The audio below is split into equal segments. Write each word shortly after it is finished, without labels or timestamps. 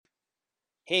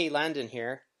Hey, Landon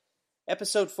here.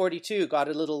 Episode 42 got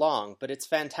a little long, but it's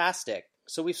fantastic.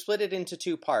 So we've split it into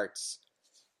two parts.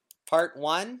 Part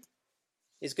 1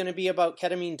 is going to be about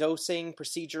ketamine dosing,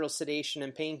 procedural sedation,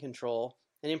 and pain control.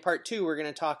 And in part 2, we're going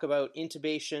to talk about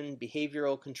intubation,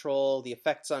 behavioral control, the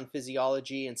effects on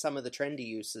physiology, and some of the trendy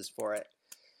uses for it.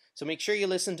 So make sure you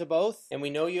listen to both, and we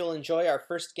know you'll enjoy our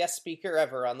first guest speaker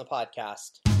ever on the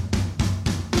podcast.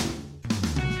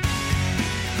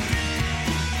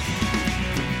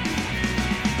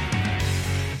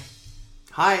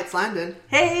 Hi, it's Landon.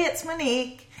 Hey, it's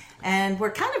Monique. And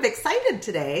we're kind of excited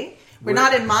today. We're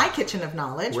not in my kitchen of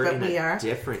knowledge, but we are. We're in a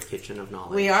different kitchen of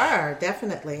knowledge. We are,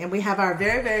 definitely. And we have our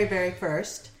very, very, very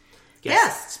first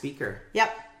guest speaker.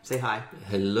 Yep. Say hi.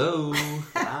 Hello.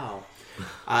 Wow.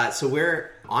 So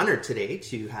we're honored today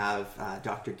to have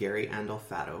Dr. Gary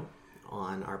Andolfatto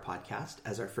on our podcast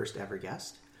as our first ever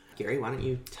guest. Gary, why don't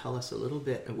you tell us a little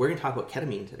bit. We're going to talk about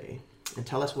ketamine today. And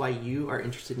tell us why you are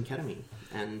interested in ketamine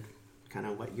and kind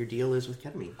of what your deal is with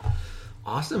ketamine.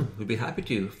 Awesome. We'd be happy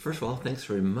to. First of all, thanks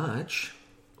very much.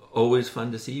 Always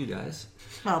fun to see you guys.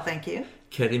 Well, thank you.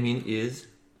 Ketamine is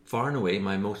far and away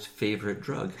my most favorite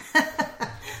drug.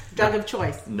 Drug of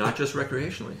choice. Not just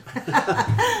recreationally.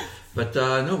 But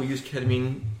no, we use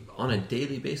ketamine on a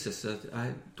daily basis.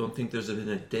 I don't think there's been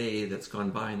a day that's gone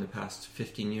by in the past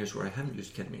 15 years where I haven't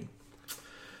used ketamine.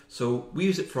 So we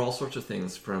use it for all sorts of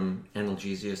things, from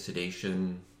analgesia,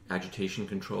 sedation, agitation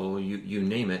control, you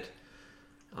name it.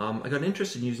 I got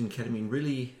interested in using ketamine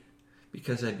really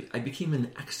because I became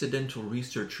an accidental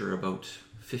researcher about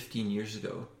 15 years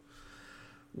ago,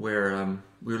 where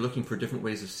we were looking for different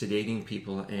ways of sedating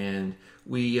people, and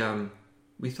we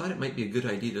thought it might be a good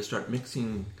idea to start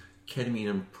mixing ketamine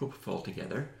and propofol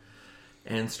together,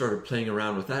 and started playing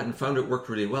around with that and found it worked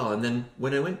really well. And then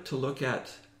when I went to look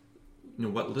at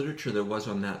what literature there was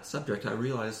on that subject, I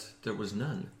realized there was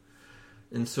none.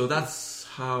 And so that's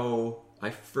how I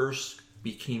first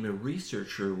became a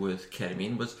researcher with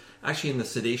ketamine, was actually in the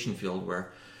sedation field,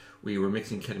 where we were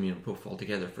mixing ketamine and propofol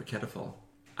together for Ketofol.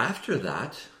 After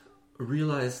that, I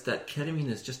realized that ketamine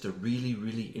is just a really,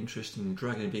 really interesting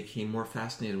drug, and I became more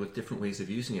fascinated with different ways of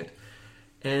using it.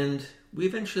 And we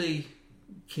eventually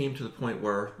came to the point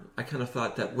where I kind of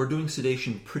thought that we're doing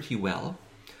sedation pretty well,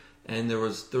 and there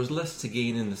was less to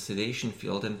gain in the sedation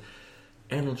field, and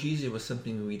analgesia was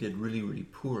something we did really, really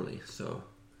poorly. So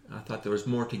I thought there was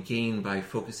more to gain by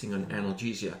focusing on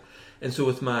analgesia. And so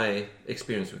with my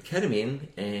experience with ketamine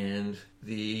and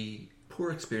the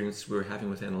poor experience we were having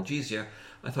with analgesia,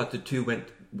 I thought the two went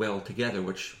well together,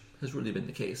 which has really been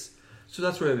the case. So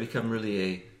that's where I've become really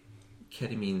a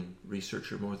ketamine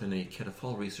researcher more than a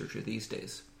Ketofol researcher these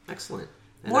days. Excellent.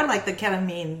 More like the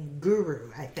ketamine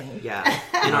guru, I think. Yeah,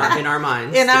 in our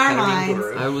minds. In our minds.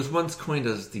 Guru. I was once coined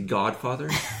as the Godfather.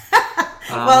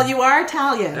 Well, you are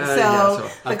Italian, so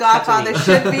the Godfather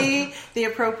ketamine should be the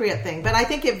appropriate thing. But I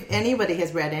think if anybody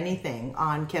has read anything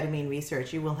on ketamine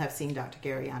research, you will have seen Dr.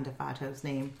 Gary Andolfatto's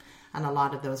name on a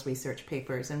lot of those research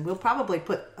papers. And we'll probably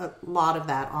put a lot of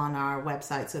that on our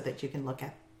website so that you can look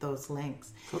at those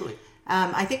links. Totally.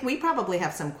 I think we probably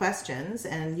have some questions,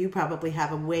 and you probably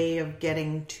have a way of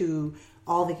getting to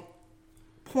all the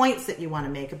points that you want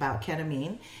to make about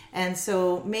ketamine. And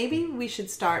so maybe we should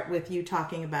start with you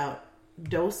talking about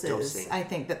dosing. I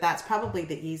think that's probably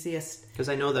the easiest, because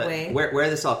I know that way. Where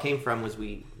this all came from was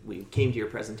we came to your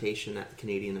presentation at the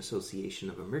Canadian Association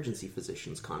of Emergency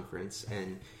Physicians conference,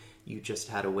 and you just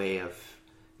had a way of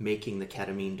making the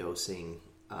ketamine dosing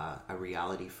a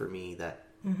reality for me that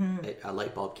a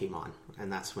light bulb came on.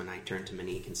 And that's when I turned to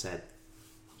Monique and said,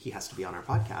 he has to be on our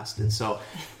podcast. And so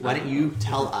why don't you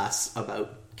tell us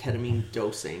about ketamine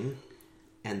dosing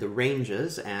and the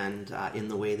ranges, and in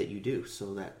the way that you do,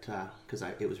 so that because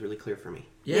it was really clear for me.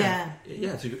 Yeah.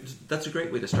 That's a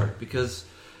great way to start, because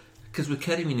with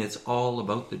ketamine it's all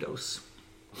about the dose,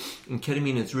 and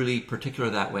ketamine is really particular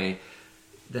that way,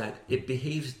 that it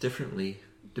behaves differently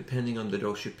depending on the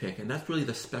dose you pick, and that's really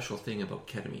the special thing about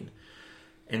ketamine.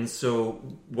 And so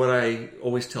what I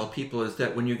always tell people is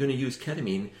that when you're going to use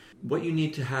ketamine, what you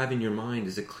need to have in your mind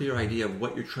is a clear idea of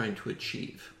what you're trying to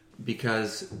achieve,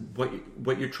 because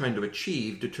what you're trying to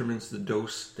achieve determines the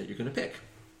dose that you're going to pick.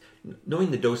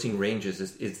 Knowing the dosing ranges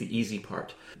is the easy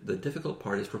part. The difficult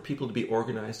part is for people to be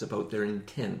organized about their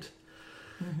intent.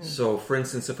 Mm-hmm. So, for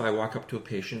instance, if I walk up to a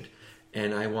patient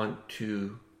and I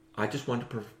just want to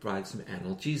provide some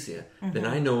analgesia, then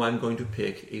I know I'm going to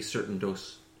pick a certain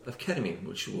dose of ketamine,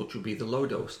 which will be the low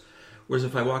dose. Whereas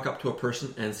if I walk up to a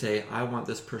person and say, I want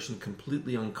this person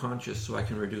completely unconscious so I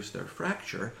can reduce their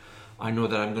fracture, I know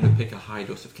that I'm going to pick a high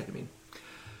dose of ketamine.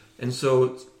 And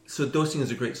so dosing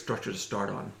is a great structure to start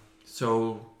on.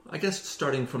 So I guess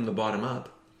starting from the bottom up,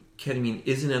 ketamine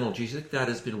is an analgesic. That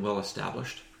has been well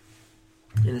established.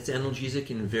 And it's analgesic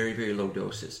in very, very low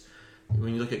doses.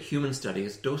 When you look at human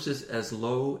studies, doses as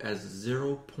low as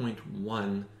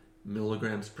 0.1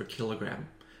 milligrams per kilogram.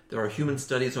 There are human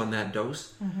studies on that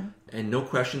dose, and no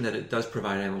question that it does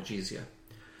provide analgesia.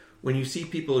 When you see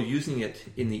people using it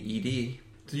in the ED,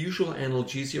 the usual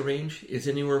analgesia range is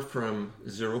anywhere from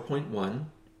 0.1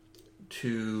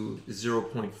 to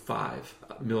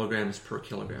 0.5 milligrams per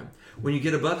kilogram. When you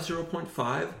get above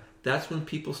 0.5, that's when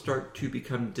people start to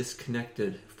become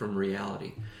disconnected from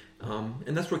reality.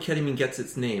 And that's where ketamine gets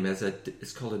its name,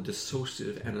 it's called a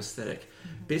dissociative anesthetic.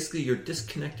 Basically, you're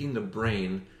disconnecting the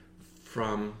brain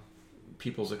from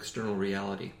people's external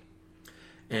reality.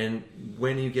 And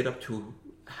when you get up to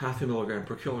 0.5 milligram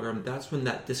per kilogram, that's when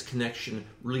that disconnection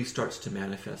really starts to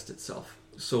manifest itself.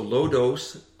 So low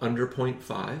dose, under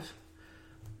 0.5.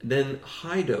 Then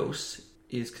high dose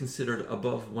is considered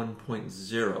above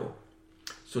 1.0.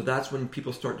 So that's when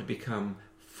people start to become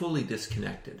fully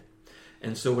disconnected.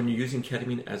 And so when you're using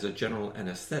ketamine as a general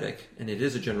anesthetic, and it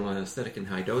is a general anesthetic in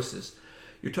high doses,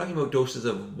 you're talking about doses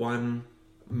of 1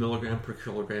 milligram per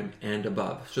kilogram and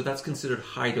above. So that's considered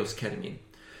high dose ketamine.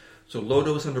 So low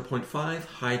dose under 0.5,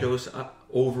 high dose up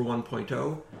over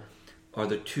 1.0 are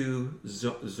the two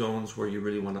zones where you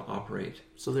really want to operate.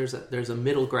 So there's a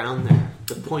middle ground there,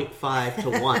 the 0.5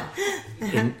 to 1.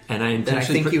 And I intentionally that I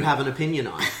think you have an opinion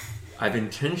on. I've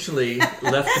intentionally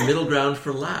left the middle ground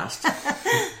for last.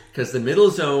 Because the middle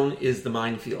zone is the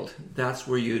minefield. That's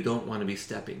where you don't want to be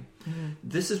stepping.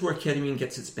 This is where ketamine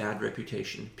gets its bad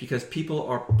reputation. Because people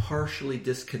are partially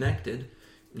disconnected,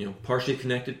 partially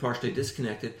connected, partially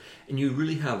disconnected, and you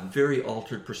really have very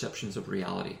altered perceptions of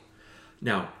reality.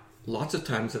 Now, lots of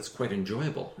times that's quite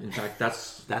enjoyable. In fact,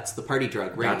 that's the party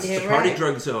drug, right? That's the party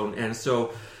drug zone. And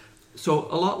so a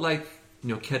lot like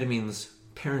ketamine's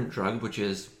parent drug, which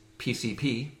is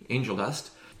PCP, angel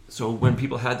dust. So when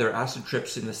people had their acid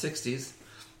trips in the 60s,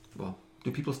 well,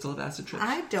 do people still have acid trips?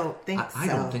 I don't think so. I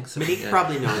don't think so. Monique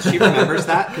probably knows. She remembers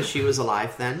that because she was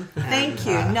alive then. Thank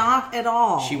you. Not at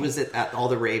all. She was at all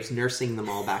the raves, nursing them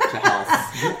all back to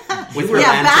health. With her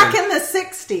lantern. Back in the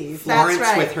 60s. Florence That's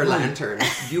right. with her lantern.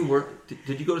 You were?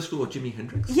 Did you go to school with Jimi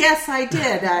Hendrix? Yes, I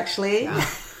did, actually. Yeah.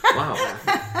 Wow.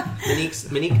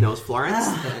 Monique knows Florence,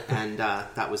 and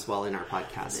that was well in our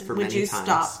podcast for Would many you times.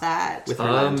 stop that? With her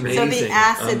lantern. So the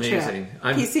acid amazing.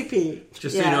 trip, PCP.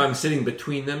 Just so you know, I'm sitting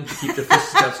between them to keep the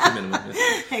fisticuffs to minimum.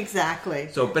 Exactly.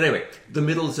 So, but anyway, the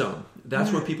middle zone.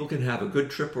 That's where people can have a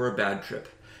good trip or a bad trip.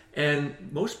 And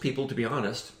most people, to be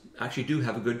honest, actually do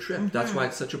have a good trip. That's why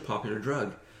it's such a popular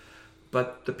drug.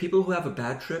 But the people who have a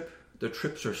bad trip, their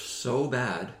trips are so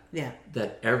bad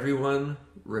that everyone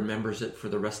remembers it for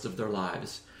the rest of their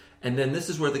lives. And then this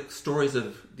is where the stories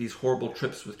of these horrible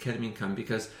trips with ketamine come,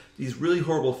 because these really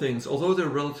horrible things, although they're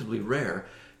relatively rare,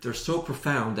 they're so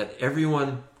profound that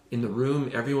everyone in the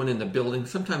room, everyone in the building,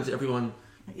 sometimes everyone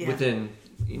within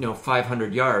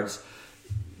 500 yards,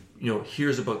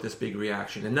 hears about this big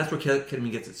reaction. And that's where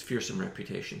ketamine gets its fearsome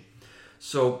reputation.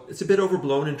 So it's a bit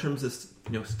overblown in terms of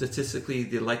statistically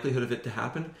the likelihood of it to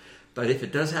happen. But if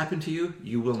it does happen to you,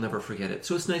 you will never forget it.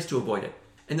 So it's nice to avoid it.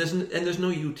 And there's no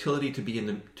utility to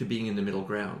being in the middle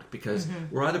ground, because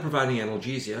we're either providing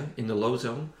analgesia in the low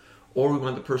zone, or we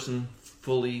want the person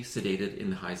fully sedated in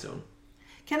the high zone.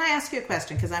 Can I ask you a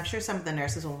question? Because I'm sure some of the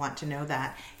nurses will want to know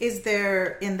that. Is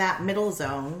there, in that middle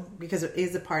zone, because it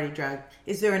is a party drug,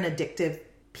 is there an addictive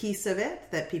piece of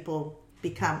it that people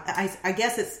become? I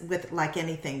guess it's with like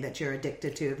anything that you're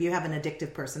addicted to. If you have an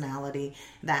addictive personality,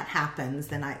 that happens,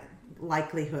 then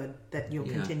likelihood that you'll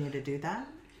continue to do that.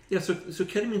 Yeah, so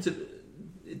ketamine,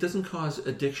 it doesn't cause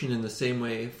addiction in the same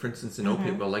way, for instance, an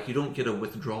opiate will. Like, you don't get a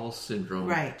withdrawal syndrome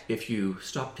if you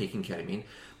stop taking ketamine.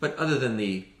 But other than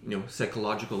the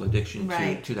psychological addiction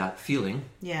to that feeling,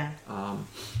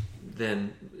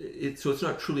 then it's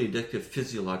not truly addictive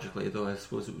physiologically, though I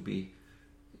suppose it would be,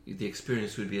 the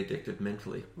experience would be addictive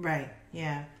mentally. Right,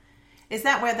 yeah. Is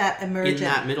that where that emergent... In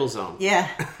that middle zone. Yeah,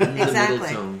 exactly. Middle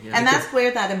zone, yeah. And that's where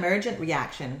that emergent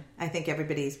reaction, I think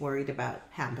everybody's worried about,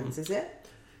 happens, is it?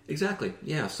 Exactly,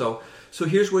 yeah. So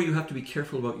here's where you have to be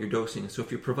careful about your dosing. So if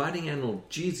you're providing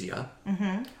analgesia,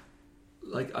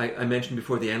 like I mentioned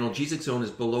before, the analgesic zone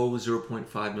is below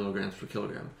 0.5 milligrams per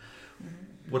kilogram.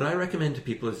 What I recommend to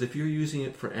people is if you're using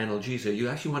it for analgesia, you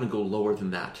actually want to go lower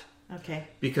than that. Okay.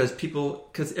 Because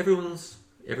everyone's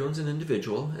an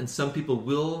individual, and some people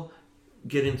will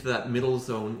get into that middle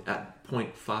zone at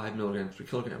 0.5 milligrams per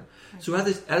kilogram. Okay. So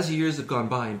as the years have gone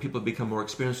by and people have become more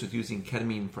experienced with using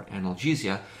ketamine for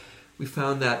analgesia, we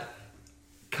found that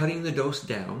cutting the dose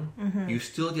down, you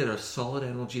still get a solid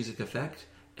analgesic effect,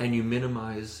 and you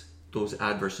minimize those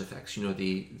adverse effects,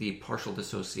 the partial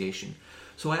dissociation.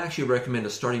 So I actually recommend a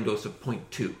starting dose of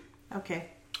 0.2. Okay.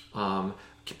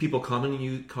 People commonly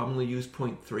use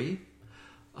 0.3.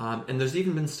 And there's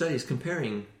even been studies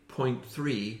comparing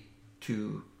 0.3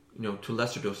 to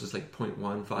lesser doses like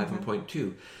 0.1, 5, and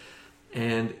 0.2.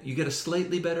 And you get a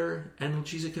slightly better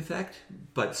analgesic effect,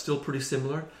 but still pretty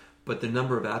similar. But the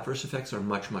number of adverse effects are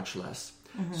much, much less.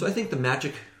 So I think the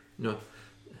magic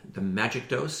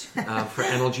dose for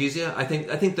analgesia, I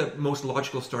think the most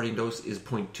logical starting dose is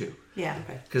 0.2. Yeah.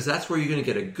 Because that's where you're going to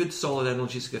get a good solid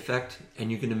analgesic effect, and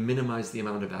you're going to minimize the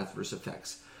amount of adverse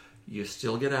effects. You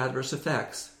still get adverse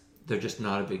effects, they're just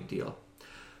not a big deal.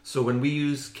 So when we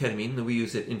use ketamine, we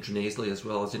use it intranasally as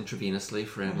well as intravenously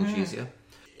for analgesia.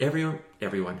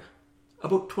 Everyone,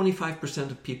 about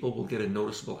 25% of people will get a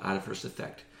noticeable adverse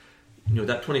effect.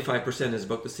 That 25% is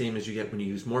about the same as you get when you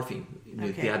use morphine,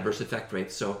 the adverse effect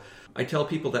rate. So I tell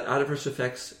people that adverse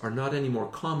effects are not any more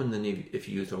common than if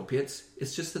you use opiates.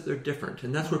 It's just that they're different.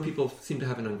 And that's where people seem to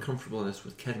have an uncomfortableness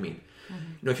with ketamine.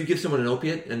 If you give someone an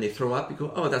opiate and they throw up, you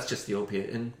go, oh, that's just the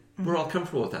opiate. And we're all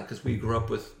comfortable with that because we grew up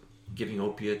with giving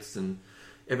opiates and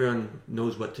everyone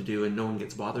knows what to do and no one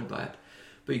gets bothered by it.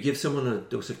 But you give someone a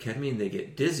dose of ketamine, they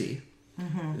get dizzy.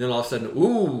 And then all of a sudden,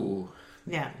 ooh,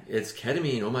 it's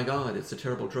ketamine. Oh my God, it's a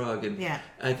terrible drug. And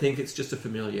I think it's just a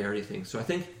familiarity thing. So I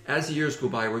think as the years go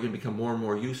by, we're going to become more and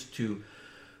more used to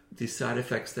the side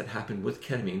effects that happen with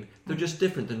ketamine. They're just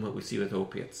different than what we see with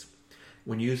opiates.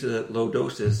 When you use it at low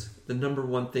doses, the number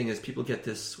one thing is people get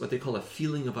this, what they call a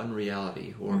feeling of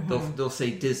unreality, or they'll say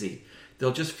dizzy.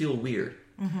 They'll just feel weird.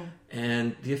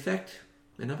 And the effect,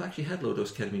 and I've actually had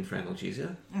low-dose ketamine for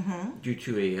analgesia due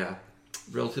to a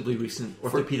relatively recent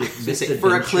orthopedic misadventure.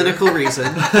 For a clinical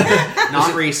reason,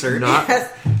 not research.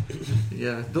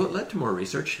 Don't let to more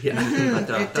research.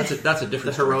 But that's a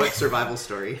different The heroic survival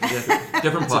story. Different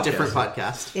podcast. It's a different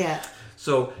podcast. Yeah.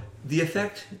 So the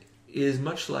effect is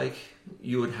much like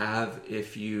you would have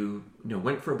if you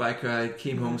went for a bike ride,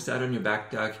 came home, sat on your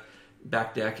back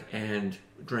deck, and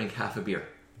drank half a beer.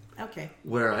 Okay.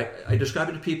 Where I describe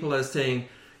it to people as saying,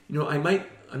 I'm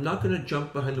not going to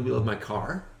jump behind the wheel of my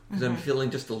car because I'm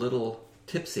feeling just a little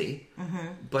tipsy,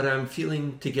 but I'm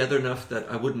feeling together enough that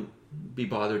I wouldn't be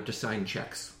bothered to sign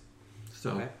checks.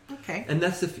 So, okay. And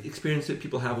that's the experience that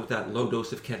people have with that low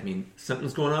dose of ketamine.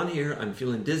 Something's going on here. I'm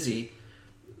feeling dizzy.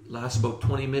 Lasts about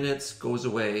 20 minutes, goes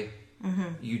away.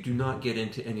 You do not get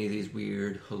into any of these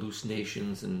weird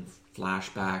hallucinations and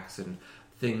flashbacks and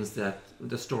things that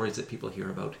the stories that people hear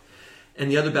about. And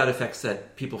the other bad effects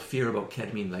that people fear about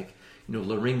ketamine, like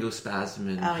laryngospasm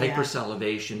and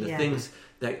hypersalivation, the things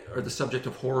that are the subject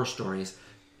of horror stories,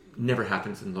 never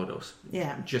happens in low dose.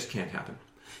 Yeah, it just can't happen.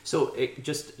 So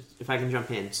if I can jump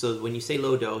in, so when you say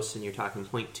low dose and you're talking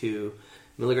 0.2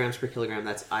 milligrams per kilogram,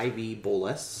 that's IV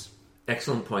bolus.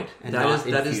 Excellent point. And that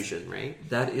is infusion, right?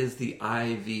 That is the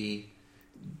IV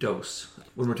dose.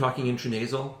 When we're talking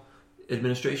intranasal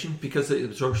administration, because the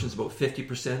absorption is about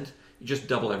 50%, you just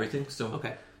double everything. So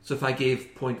if I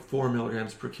gave 0.4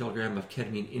 milligrams per kilogram of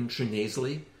ketamine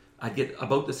intranasally, I'd get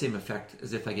about the same effect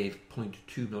as if I gave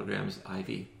 0.2 milligrams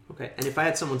IV. Okay. And if I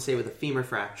had someone, say, with a femur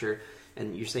fracture,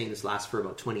 and you're saying this lasts for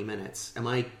about 20 minutes, am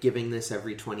I giving this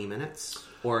every 20 minutes?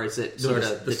 Or is it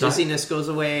the dizziness goes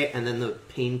away and then the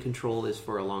pain control is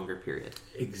for a longer period?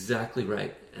 Exactly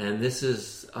right. And this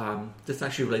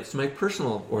actually relates to my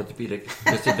personal orthopedic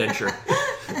misadventure,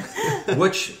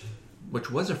 which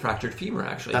was a fractured femur,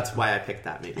 actually. That's why I picked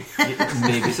that, maybe.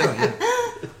 Maybe so,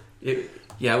 yeah.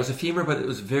 It was a femur, but it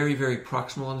was very, very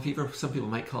proximal on the femur. Some people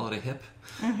might call it a hip.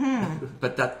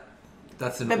 But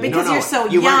that's an but because you're so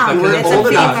you young, you weren't old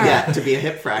enough femur. yet to be a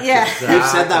hip fracture. Yeah. Exactly. We've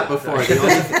said that before. The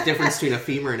only difference between a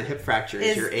femur and a hip fracture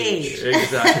is your age.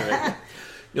 Exactly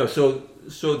right.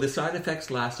 So the side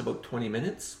effects last about 20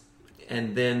 minutes,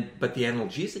 but the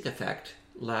analgesic effect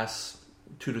lasts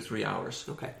 2 to 3 hours.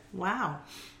 Okay. Wow.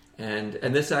 And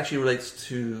this actually relates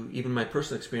to even my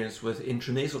personal experience with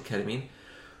intranasal ketamine,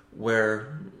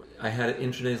 where I had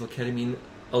intranasal ketamine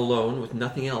alone with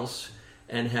nothing else,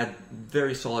 and had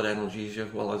very solid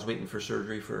analgesia while I was waiting for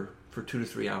surgery for 2 to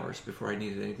 3 hours before I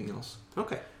needed anything else.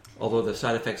 Okay. Although the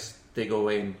side effects, they go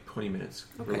away in 20 minutes,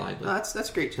 reliably. That's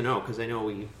great to know, because I know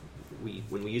we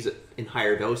when we use it in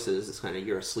higher doses, it's kind of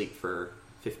you're asleep for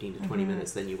 15 to 20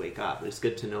 minutes, then you wake up. But it's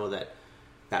good to know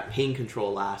that pain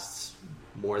control lasts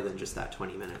more than just that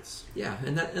 20 minutes. Yeah,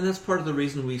 and that's part of the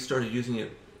reason we started using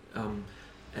it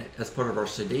as part of our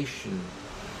sedation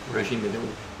regime.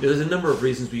 There's a number of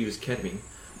reasons we use ketamine.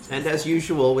 And as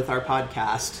usual with our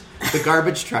podcast, the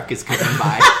garbage truck is coming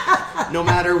by. no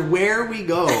matter where we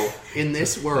go in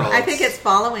this world, I think it's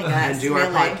following us and do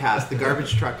really. our podcast, the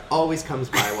garbage truck always comes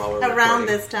by while we're around recording.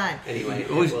 this time. Anyway,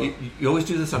 You always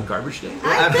do this on garbage day?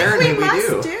 I think apparently we we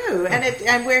must do.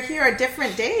 and we're here at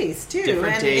different days too,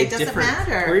 Different and day, it doesn't different-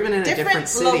 matter. we're even in a different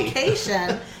city.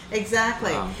 location,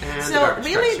 exactly. Wow. And the So garbage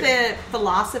really, truck's here. the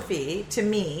philosophy to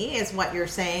me is what you're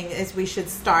saying is we should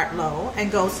start low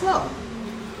and go slow.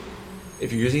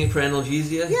 If you're using it for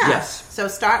analgesia, Yeah. yes. So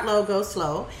start low, go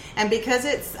slow, and because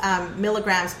it's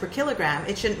milligrams per kilogram,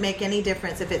 it shouldn't make any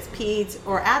difference if it's peds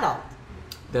or adult.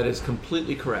 That is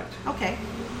completely correct. Okay.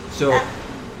 So,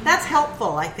 That's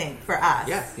helpful, I think, for us.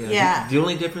 Yeah. Yeah. The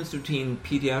only difference between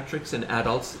pediatrics and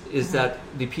adults is that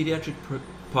the pediatric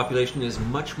population is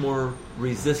much more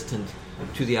resistant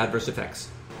to the adverse effects.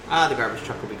 the garbage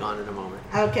truck will be gone in a moment.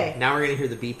 Okay. Now we're going to hear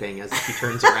the beeping as he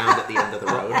turns around at the end of the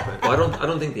road. But Well, I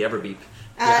don't think they ever beep.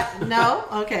 No?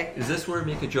 Okay. Is this where we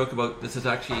make a joke about this is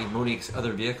actually Monique's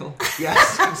other vehicle?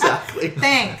 yes, exactly.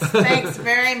 Thanks. Thanks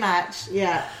very much.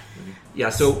 Yeah. Yeah,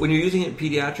 so when you're using it in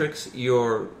pediatrics,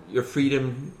 your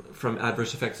freedom from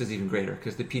adverse effects is even greater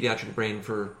because the pediatric brain,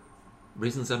 for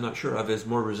reasons I'm not sure of, is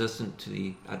more resistant to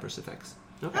the adverse effects.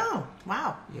 Okay. Oh,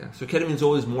 wow. Yeah, so ketamine is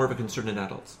always more of a concern in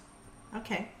adults.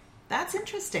 Okay. That's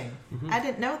interesting. I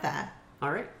didn't know that.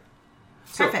 All right.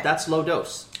 So Perfect. that's low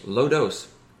dose. Low dose,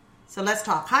 So let's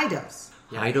talk high dose.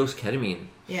 high dose ketamine.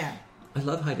 Yeah. I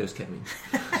love high dose ketamine.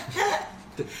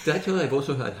 Did I tell you I've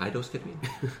also had high dose ketamine?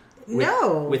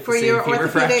 No. with for the same your femur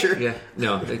orthopedic fracture? Yeah,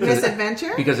 no.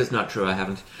 misadventure? Because it's not true, I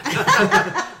haven't.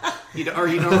 You don't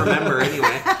remember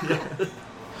anyway.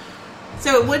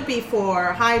 So it would be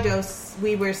for high dose,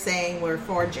 we were saying were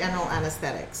for general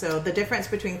anesthetic. So the difference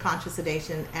between conscious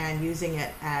sedation and using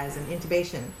it as an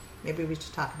intubation, maybe we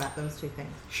should talk about those two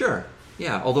things. Sure,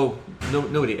 yeah, although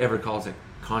nobody ever calls it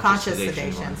conscious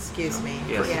sedation. or- excuse me.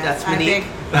 Yes. That's I'm Monique.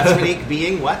 big- That's Monique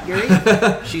being what, Gary?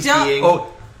 She's Don't- being.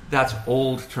 Oh, that's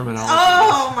old terminology.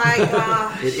 Oh my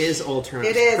gosh. It is old terms.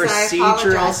 It is. I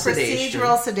Procedural apologize. sedation.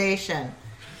 Procedural sedation.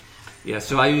 Yeah,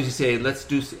 so I usually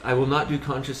say, I will not do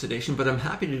conscious sedation, but I'm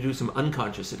happy to do some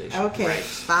unconscious sedation. Okay. Right.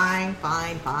 Fine.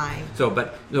 So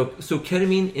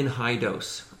ketamine in high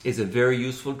dose is a very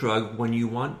useful drug when you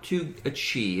want to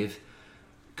achieve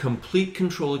complete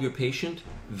control of your patient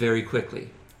very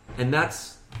quickly. And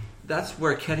that's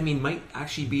where ketamine might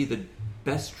actually be the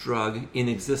best drug in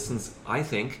existence, I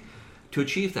think, to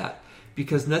achieve that.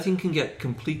 Because nothing can get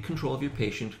complete control of your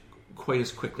patient quite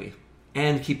as quickly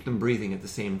and keep them breathing at the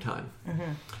same time.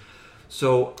 Mm-hmm.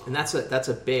 So, And that's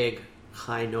a big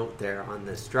high note there on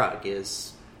this drug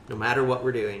is no matter what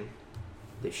we're doing,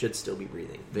 they should still be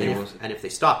breathing. And if they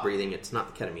stop breathing, it's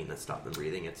not the ketamine that stopped them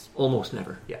breathing. It's almost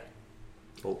never. yeah,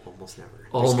 almost never.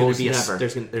 Almost never. never.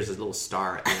 There's a little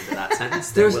star at the end of that sentence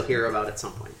that There's- we'll hear about at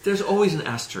some point. There's always an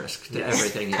asterisk to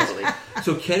everything. Totally.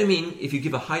 So ketamine, if you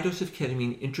give a high dose of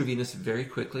ketamine intravenous very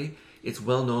quickly, it's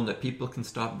well known that people can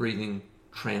stop breathing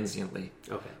transiently.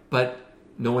 Okay. But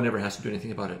no one ever has to do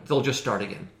anything about it. They'll just start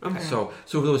again. Okay. So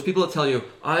for those people that tell you,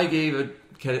 I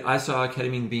saw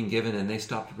ketamine being given and they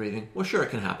stopped breathing, well, sure, it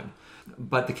can happen.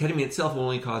 But the ketamine itself will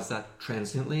only cause that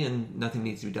transiently and nothing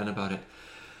needs to be done about it.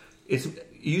 It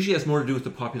usually has more to do with the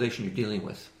population you're dealing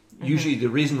with. Mm-hmm. Usually the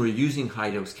reason we're using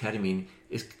high-dose ketamine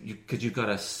is because you've got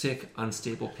a sick,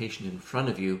 unstable patient in front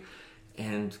of you,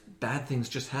 and bad things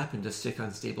just happen to sick,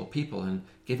 unstable people, and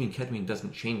giving ketamine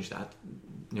doesn't change that.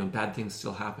 Bad things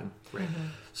still happen. Right. Mm-hmm.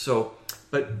 So,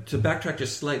 but to backtrack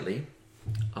just slightly,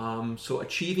 so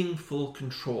achieving full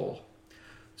control.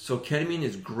 So ketamine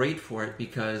is great for it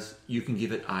because you can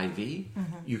give it IV,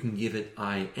 you can give it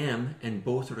IM, and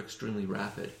both are extremely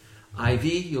rapid. IV,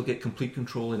 you'll get complete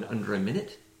control in under a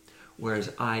minute,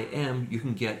 whereas IM, you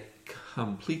can get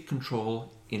complete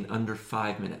control in under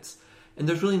 5 minutes. And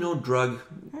there's really no drug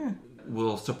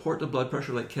will support the blood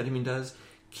pressure like ketamine does,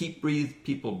 keep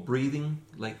people breathing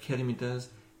like ketamine does,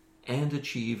 and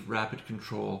achieve rapid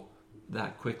control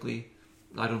that quickly.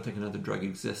 I don't think another drug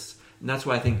exists. And that's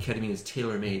why I think ketamine is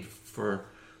tailor-made for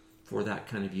that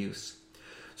kind of use.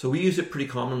 So we use it pretty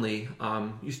commonly.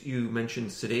 You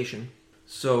mentioned sedation.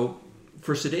 So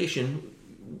for sedation,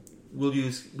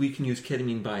 we can use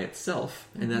ketamine by itself,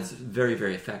 and that's very,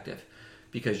 very effective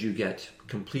because you get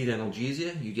complete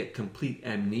analgesia, you get complete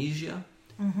amnesia,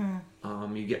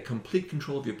 you get complete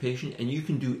control of your patient, and you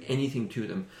can do anything to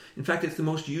them. In fact, it's the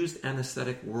most used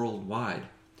anesthetic worldwide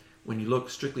when you look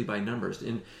strictly by numbers.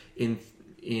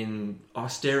 In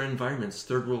austere environments,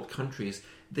 third world countries,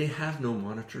 they have no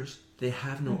monitors, they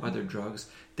have no other drugs,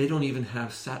 they don't even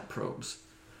have SAT probes.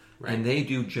 Right. And they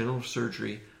do general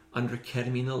surgery under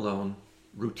ketamine alone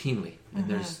routinely. And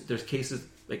there's cases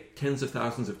like tens of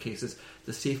thousands of cases.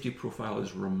 The safety profile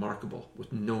is remarkable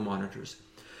with no monitors.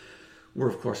 We're,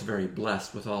 of course, very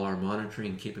blessed with all our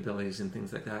monitoring capabilities and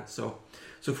things like that. So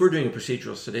if we're doing a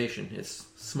procedural sedation, it's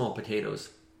small potatoes.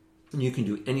 And you can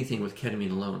do anything with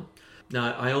ketamine alone.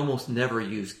 Now, I almost never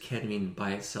use ketamine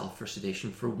by itself for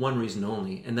sedation for one reason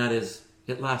only, and that is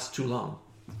it lasts too long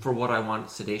for what I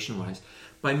want sedation-wise.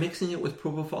 By mixing it with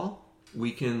propofol,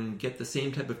 we can get the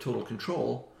same type of total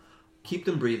control, keep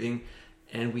them breathing,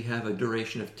 and we have a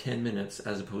duration of 10 minutes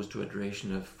as opposed to a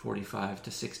duration of 45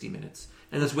 to 60 minutes.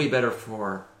 And that's way better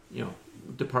for,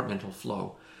 departmental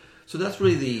flow. So that's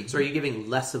really So are you giving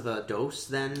less of a dose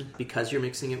then because you're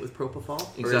mixing it with propofol?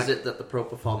 Exactly. Or is it that the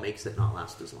propofol makes it not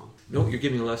last as long? No, you're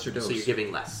giving a lesser dose. So you're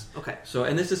giving less. Okay. So,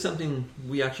 and this is something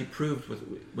we actually proved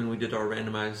when we did our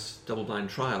randomized double-blind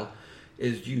trial,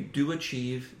 is you do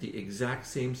achieve the exact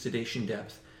same sedation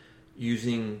depth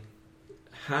using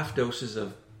half doses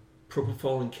of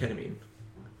propofol and ketamine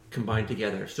combined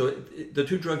together. So the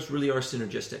two drugs really are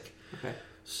synergistic. Okay.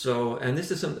 So, and this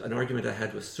is an argument I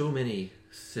had with so many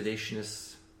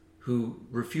sedationists who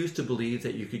refuse to believe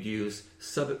that you could use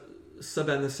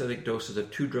subanesthetic doses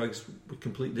of two drugs with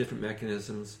completely different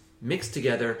mechanisms mixed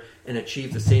together and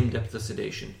achieve the same depth of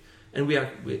sedation. And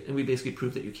we basically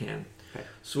proved that you can. Okay.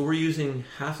 So we're using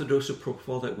half the dose of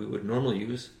propofol that we would normally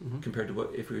use compared to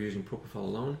what if we were using propofol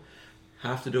alone,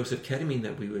 half the dose of ketamine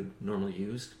that we would normally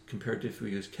use compared to if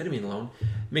we use ketamine alone.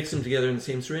 Mix them together in the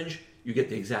same syringe, you get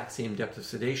the exact same depth of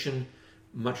sedation,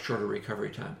 much shorter recovery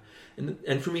time.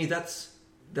 And for me, that's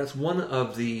one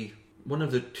of the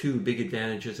two big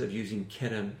advantages of using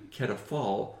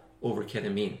ketofol over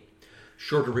ketamine,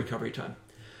 shorter recovery time.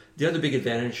 The other big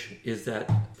advantage is that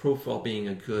propofol being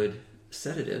a good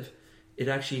sedative, it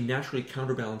actually naturally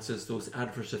counterbalances those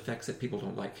adverse effects that people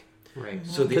don't like. Right.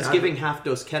 So because giving half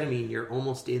dose ketamine, you're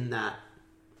almost in that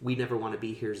we never want to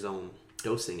be here zone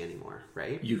dosing anymore,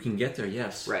 right? You can get there,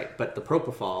 yes. Right, but the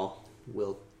propofol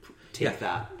will take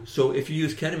that. So if you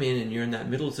use ketamine and you're in that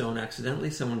middle zone accidentally,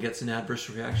 someone gets an adverse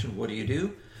reaction, what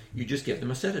do? You just give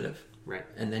them a sedative. Right.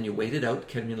 And then you wait it out,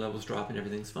 ketamine levels drop and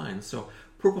everything's fine. So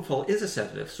propofol is a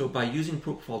sedative. So by using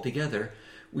propofol together,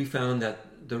 we found that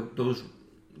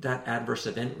that adverse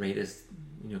event rate is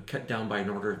cut down by an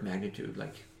order of magnitude.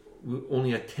 Like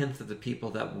only a tenth of the people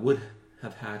that would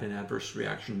have had an adverse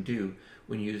reaction do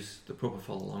when you use the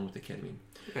propofol along with the ketamine.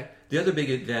 Okay. The other big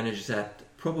advantage is that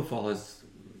propofol has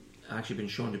actually been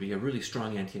shown to be a really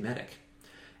strong antiemetic.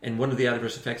 And one of the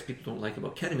adverse effects people don't like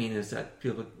about ketamine is that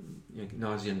people get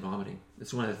nausea and vomiting.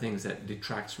 It's one of the things that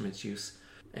detracts from its use.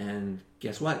 And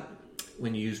guess what?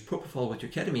 When you use propofol with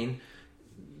your ketamine,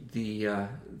 the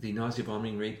nausea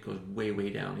vomiting rate goes way, way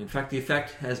down. In fact, the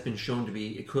effect has been shown to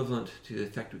be equivalent to the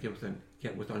effect we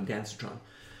get with ondansetron.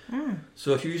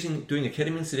 So if you're doing a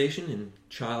ketamine sedation in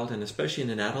child and especially in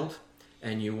an adult,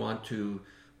 and you want to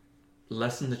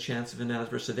lessen the chance of an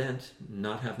adverse event,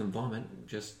 not have them vomit,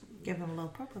 just give them a little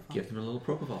propofol. Give them a little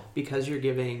propofol. Because you're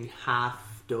giving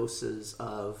half doses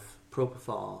of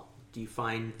propofol, do you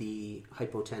find the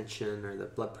hypotension or the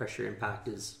blood pressure impact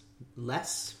is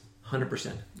less? 100%.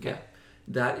 Okay. Yeah.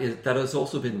 That has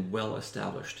also been well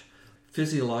established.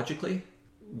 Physiologically,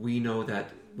 we know that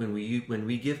when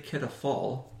we give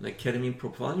ketofol, like ketamine,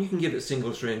 propofol, and you can give it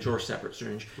single syringe or separate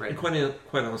syringe. Right. And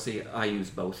quite honestly, I use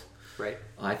both. Right.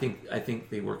 I think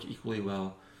they work equally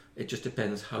well. It just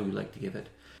depends how you like to give it.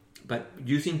 But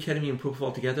using ketamine and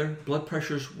propofol together, blood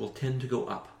pressures will tend to go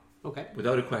up. Okay.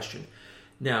 Without a question.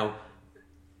 Now,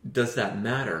 does that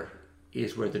matter?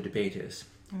 Is where the debate is.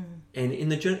 And in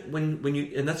the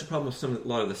and that's the problem with a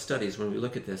lot of the studies when we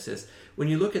look at this is when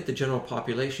you look at the general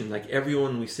population, like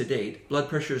everyone we sedate, blood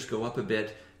pressures go up a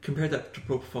bit. Compare that to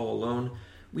propofol alone,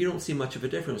 we don't see much of a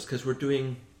difference because we're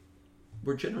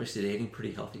generally sedating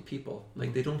pretty healthy people.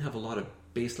 Like they don't have a lot of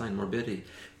baseline morbidity,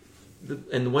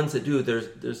 and the ones that do,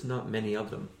 there's not many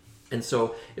of them. And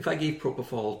so if I gave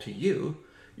propofol to you,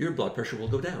 your blood pressure will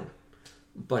go down.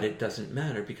 But it doesn't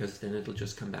matter because then it'll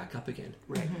just come back up again.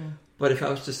 Right. But if I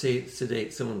was to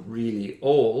sedate someone really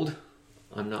old,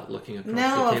 I'm not looking across the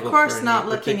table. No, of course not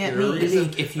looking at me.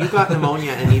 If you got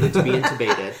pneumonia and needed to be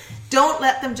intubated, don't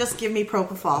let them just give me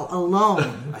propofol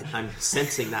alone. I'm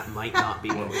sensing that might not be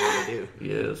what we want to do.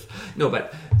 Yes. No,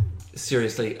 but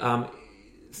seriously,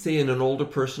 say in an older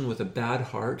person with a bad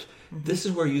heart, this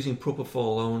is where using propofol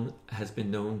alone has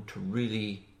been known to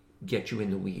really get you in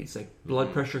the weeds. Like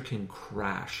blood pressure can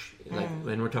crash. Like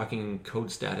when we're talking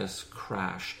code status,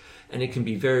 crash. And it can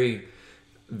be very,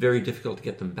 very difficult to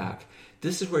get them back.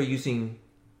 This is where using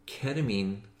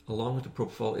ketamine along with the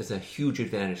propofol is a huge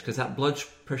advantage because that blood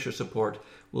pressure support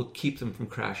will keep them from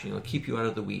crashing. It'll keep you out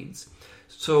of the weeds.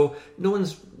 So no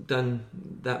one's done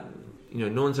that.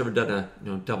 No one's ever done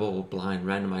a double-blind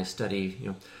randomized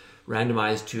study.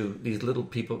 Randomized to these little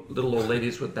old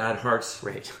ladies with bad hearts.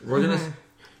 Right. We're gonna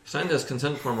sign this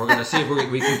consent form. We're gonna see if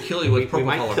we can kill you with propofol. We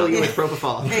might kill you with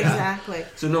propofol. Exactly.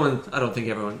 So I don't think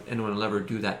anyone will ever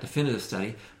do that definitive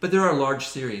study. But there are large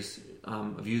series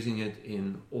of using it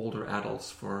in older adults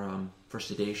for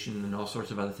sedation and all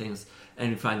sorts of other things,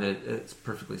 and you find that it's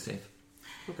perfectly safe.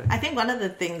 Okay. I think one of the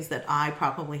things that I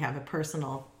probably have a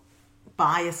personal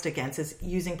biased against is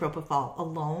using propofol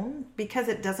alone because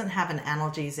it doesn't have an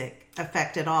analgesic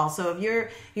effect at all. So if you're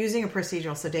using a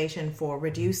procedural sedation for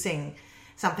reducing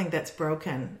something that's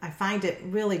broken, I find it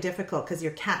really difficult because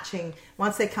you're catching,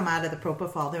 once they come out of the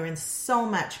propofol, they're in so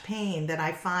much pain that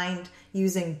I find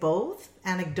using both,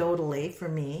 anecdotally for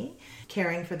me,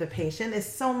 caring for the patient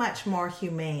is so much more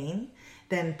humane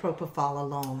than propofol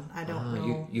alone. I don't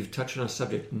know. You've touched on a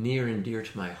subject near and dear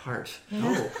to my heart.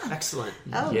 Oh, excellent.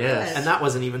 Oh, yes. good. And that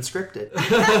wasn't even scripted.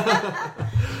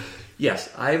 Yes,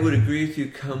 I would agree with you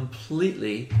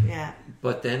completely. Yeah.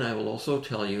 But then I will also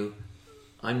tell you,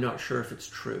 I'm not sure if it's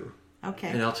true. Okay.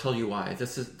 And I'll tell you why.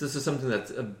 This is something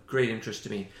that's of great interest to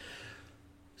me.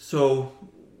 So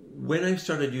when I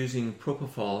started using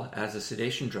propofol as a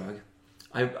sedation drug,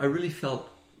 I really felt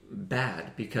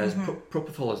bad because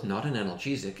propofol is not an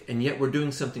analgesic, and yet we're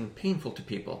doing something painful to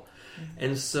people.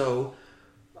 And so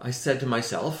I said to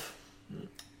myself,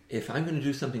 if I'm going to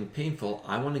do something painful,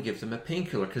 I want to give them a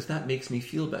painkiller because that makes me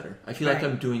feel better. I feel like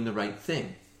I'm doing the right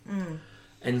thing.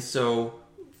 And so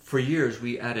for years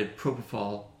we added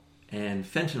propofol and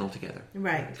fentanyl together.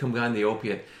 Right. Combined the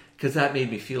opiate because that made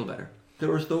me feel better.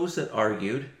 There was those that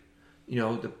argued,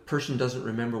 the person doesn't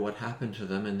remember what happened to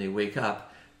them and they wake up.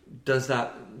 Does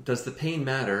the pain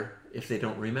matter if they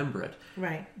don't remember it?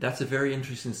 Right. That's a very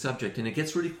interesting subject, and it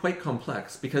gets really quite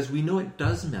complex because we know it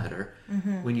does matter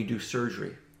when you do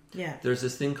surgery. Yeah. There's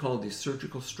this thing called the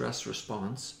surgical stress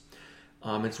response.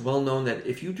 It's well known that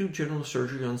if you do general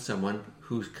surgery on someone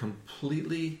who's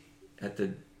completely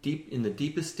in the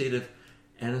deepest state of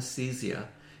anesthesia,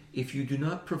 if you do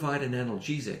not provide an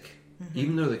analgesic,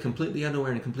 even though they're completely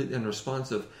unaware and completely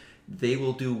unresponsive, they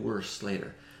will do worse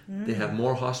later. They have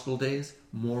more hospital days,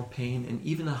 more pain, and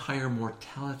even a higher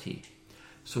mortality.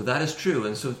 So that is true.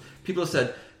 And so people have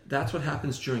said, that's what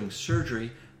happens during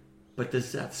surgery, but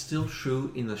is that still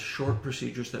true in the short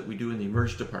procedures that we do in the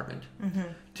emergency department?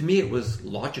 To me, it was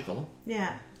logical.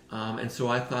 Yeah. And so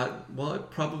I thought, well, it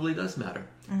probably does matter.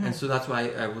 And so that's why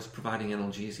I was providing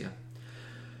analgesia.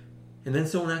 And then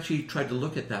someone actually tried to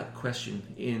look at that question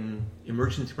in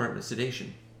emergency department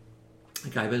sedation. A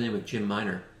guy by the name of Jim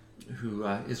Miner, who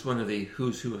is one of the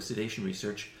who's who of sedation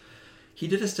research. He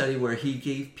did a study where he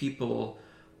gave people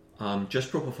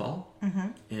just propofol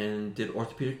and did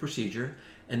orthopedic procedure,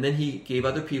 and then he gave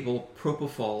other people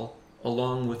propofol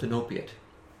along with an opiate.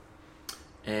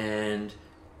 And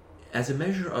as a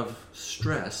measure of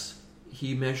stress,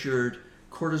 he measured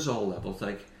cortisol levels.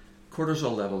 Like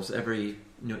cortisol levels every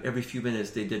few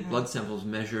minutes, they did blood samples,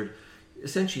 measured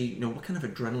essentially what kind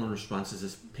of adrenaline response is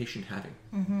this patient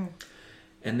having.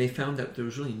 And they found that there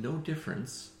was really no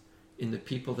difference in the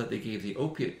people that they gave the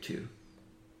opiate to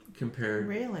compared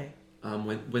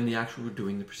when they actually were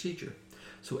doing the procedure.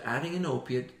 So adding an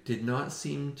opiate did not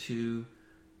seem to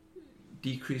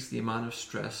decrease the amount of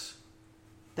stress.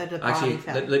 That the body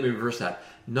felt. Let me reverse that.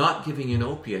 Not giving an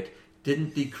opiate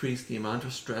didn't decrease the amount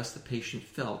of stress the patient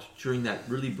felt during that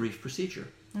really brief procedure.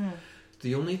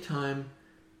 The only time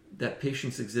that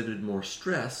patients exhibited more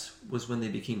stress was when they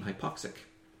became hypoxic.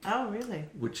 Oh, really?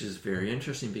 Which is very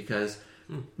interesting because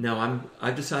now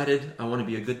I've decided I want to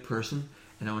be a good person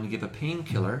and I want to give a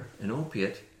painkiller, an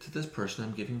opiate, to this person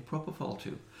I'm giving propofol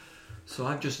to. So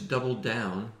I've just doubled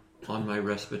down on my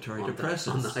respiratory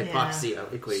depressants. On the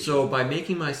hypoxia equation. So by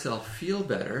making myself feel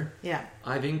better, Yeah.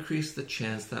 I've increased the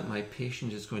chance that my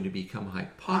patient is going to become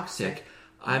hypoxic.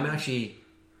 I'm actually,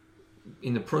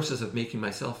 in the process of making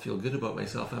myself feel good about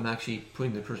myself, I'm actually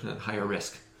putting the person at higher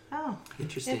risk. Oh,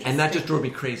 Interesting. And that just drove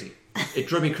me crazy. It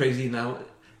drove me crazy now,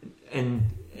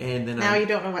 and then now you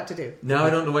don't know what to do. Now I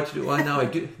don't know what to do. Well, now I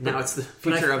do. Now it's the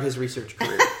future of his research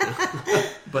career.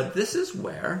 But this is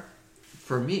where,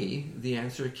 for me, the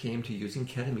answer came to using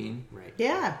ketamine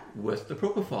Yeah, with the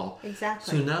propofol.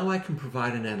 exactly. So now I can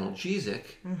provide an analgesic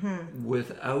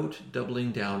without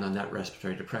doubling down on that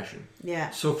respiratory depression. Yeah.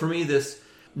 So for me,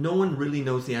 no one really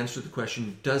knows the answer to the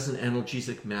question, does an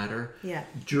analgesic matter Yeah.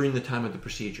 during the time of the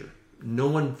procedure? No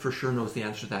one for sure knows the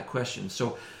answer to that question.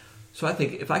 So So I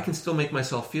think if I can still make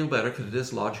myself feel better, because it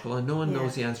is logical, and no one Yeah.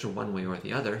 knows the answer one way or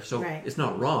the other, so Right. it's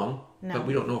not wrong, No. but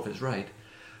we don't know if it's right.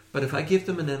 But if I give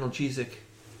them an analgesic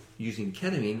using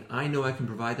ketamine, I know I can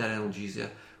provide that analgesia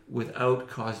without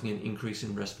causing an increase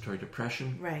in respiratory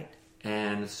depression. Right.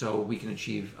 And so we can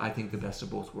achieve, I think, the best of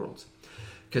both worlds.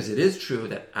 Because it is true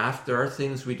that after our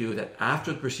things we do, that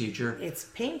after the procedure, It's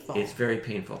painful. it's very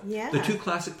painful. Yeah. The two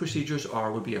classic procedures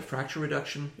would be a fracture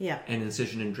reduction Yeah. and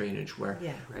incision and drainage, where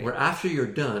Yeah. Right. where after you're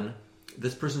done,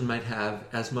 this person might have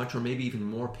as much or maybe even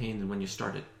more pain than when you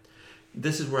started.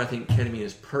 This is where I think ketamine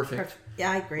is perfect.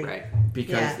 Yeah, I agree. Right.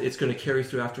 Because Yeah. it's going to carry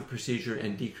through after procedure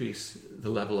and decrease the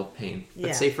level of pain. Yeah.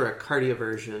 But say for a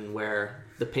cardioversion where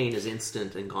the pain is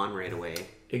instant and gone right away,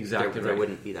 Exactly there right.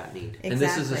 wouldn't be that need. And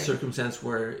this is a Exactly. circumstance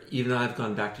where even I've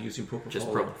gone back to using propofol. Just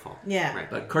propofol. Yeah. Right.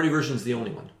 But cardioversion is the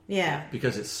only one. Yeah.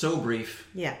 Because it's so brief.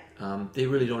 Yeah. They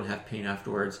really don't have pain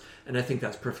afterwards. And I think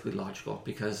that's perfectly logical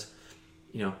because,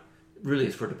 really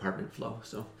it's for department flow.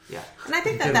 So Yeah. And I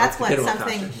think Get that's them what out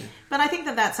something, faster, yeah. but I think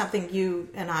that's something you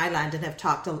and I, Landon, have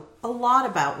talked a lot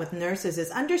about with nurses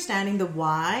is understanding the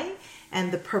why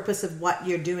and the purpose of what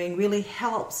you're doing really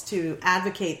helps to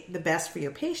advocate the best for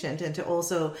your patient and to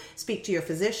also speak to your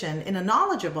physician in a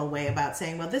knowledgeable way about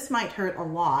saying, well, this might hurt a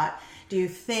lot. Do you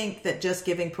think that just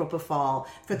giving propofol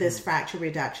for this fracture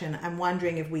reduction, I'm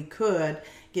wondering if we could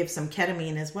give some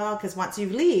ketamine as well, because once you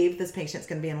leave, this patient's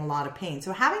going to be in a lot of pain.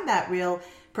 So having that real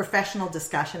professional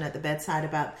discussion at the bedside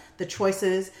about the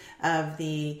choices of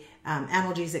the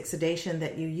analgesic sedation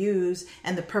that you use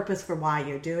and the purpose for why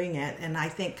you're doing it. And I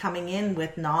think coming in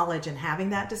with knowledge and having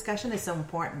that discussion is so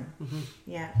important. Mm-hmm.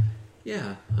 Yeah.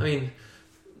 yeah,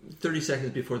 30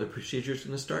 seconds before the procedure is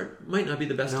going to start might not be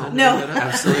the best time to No. bring that up.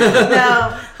 Absolutely.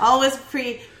 No, always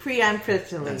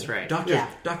preemptively. That's right.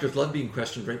 Doctors love being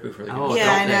questioned right before they Oh, go. Yeah,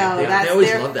 don't I they? know. They That's always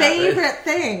their love that, right? favorite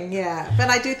thing. Yeah. But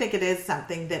I do think it is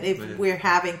something that if Right. we're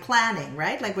having planning,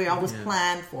 right? Like we always Yeah.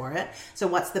 plan for it. So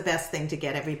what's the best thing to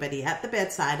get everybody at the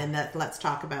bedside and that let's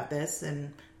talk about this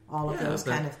and all of Yeah, those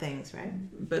but- kind of things, right?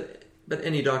 But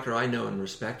any doctor I know and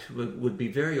respect would be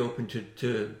very open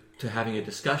to having a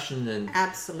discussion and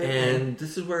Absolutely. And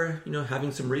this is where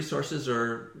having some resources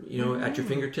or Mm-hmm. at your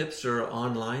fingertips or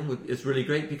online is really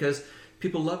great because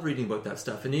people love reading about that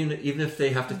stuff, and even if they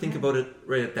have to think about it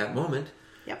right at that moment.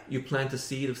 Yep. You plant a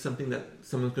seed of something that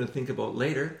someone's going to think about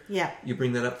later. Yeah. You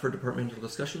bring that up for departmental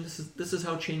discussion. This is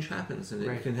how change happens, and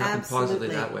Right. it can happen positively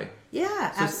that way. Yeah, So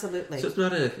it's- absolutely. So it's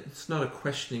not a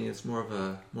questioning. It's more of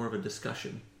a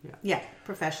discussion. Yeah,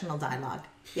 professional dialogue.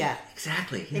 Yeah,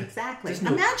 Exactly. Yeah. exactly. There's no,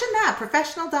 Imagine that,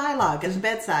 professional dialogue at the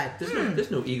bedside.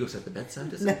 there's no egos at the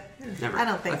bedside, is there? Never. I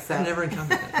don't think so. I've never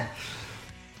encountered that.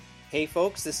 Hey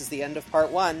folks, this is the end of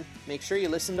part 1. Make sure you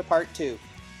listen to part 2.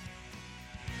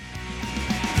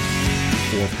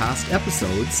 For past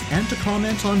episodes and to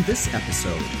comment on this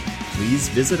episode, please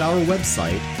visit our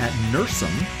website at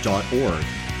nursem.org.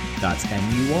 That's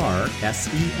nursem.org.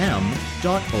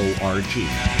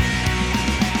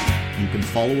 You can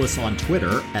follow us on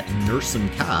Twitter at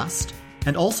NursemCast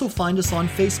and also find us on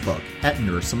Facebook at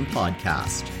Nursem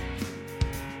Podcast.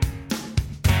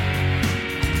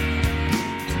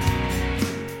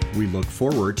 We look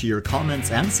forward to your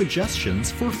comments and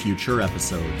suggestions for future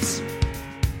episodes.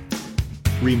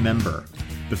 Remember,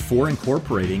 before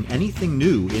incorporating anything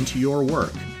new into your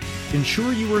work,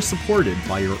 ensure you are supported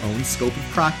by your own scope of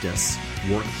practice,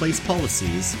 workplace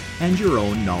policies, and your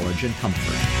own knowledge and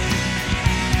comfort.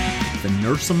 The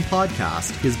Nursem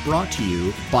Podcast is brought to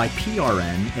you by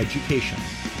PRN Education.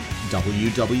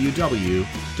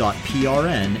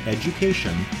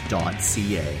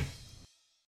 www.prneducation.ca